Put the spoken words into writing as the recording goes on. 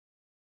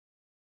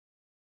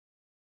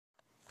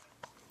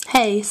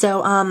Hey,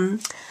 so,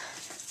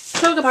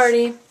 toga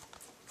party.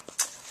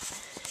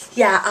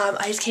 Yeah,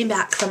 I just came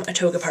back from a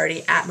toga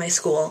party at my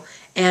school,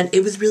 and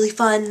it was really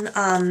fun,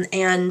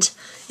 and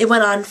it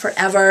went on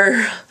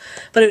forever,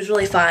 but it was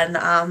really fun.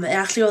 It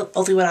actually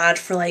only went on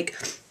for like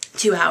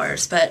 2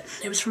 hours, but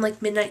it was from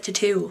like midnight to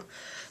 2,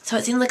 so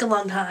it seemed like a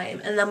long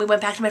time. And then we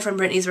went back to my friend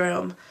Brittany's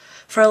room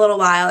for a little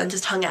while and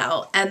just hung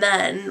out, and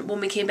then when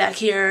we came back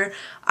here,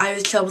 I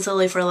was chilling with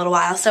Lily for a little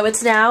while. So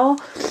it's now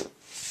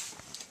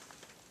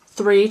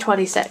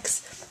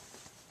 3:26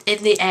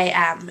 in the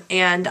AM,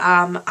 and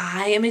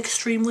I am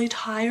extremely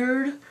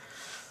tired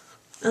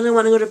and I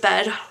want to go to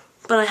bed,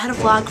 but I had to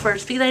vlog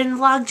first because I didn't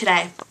vlog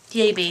today.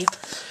 Yay me.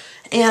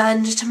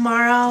 And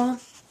tomorrow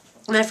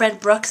my friend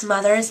Brooke's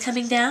mother is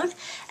coming down,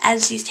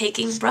 and she's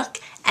taking Brooke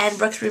and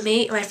Brooke's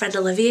roommate, my friend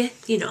Olivia,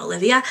 you know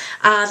Olivia,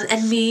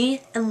 and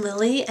me and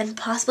Lily and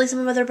possibly some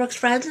of other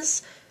Brooke's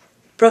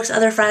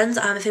other friends,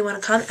 if they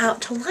want to come out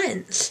to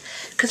lunch.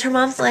 Because her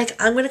mom's like,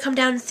 I'm going to come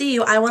down and see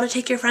you. I want to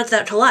take your friends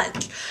out to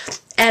lunch.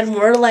 And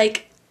we're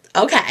like,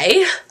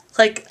 okay.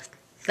 Like,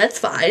 that's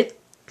fine.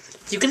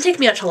 You can take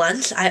me out to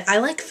lunch. I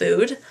like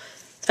food.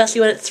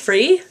 Especially when it's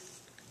free.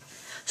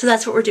 So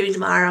that's what we're doing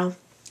tomorrow.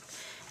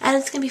 And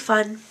it's going to be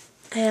fun.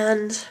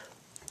 And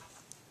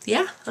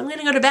yeah, I'm going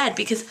to go to bed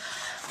because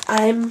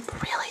I'm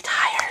really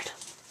tired.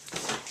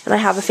 And I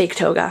have a fake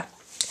toga.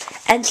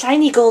 And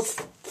shiny gold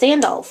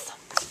sandals.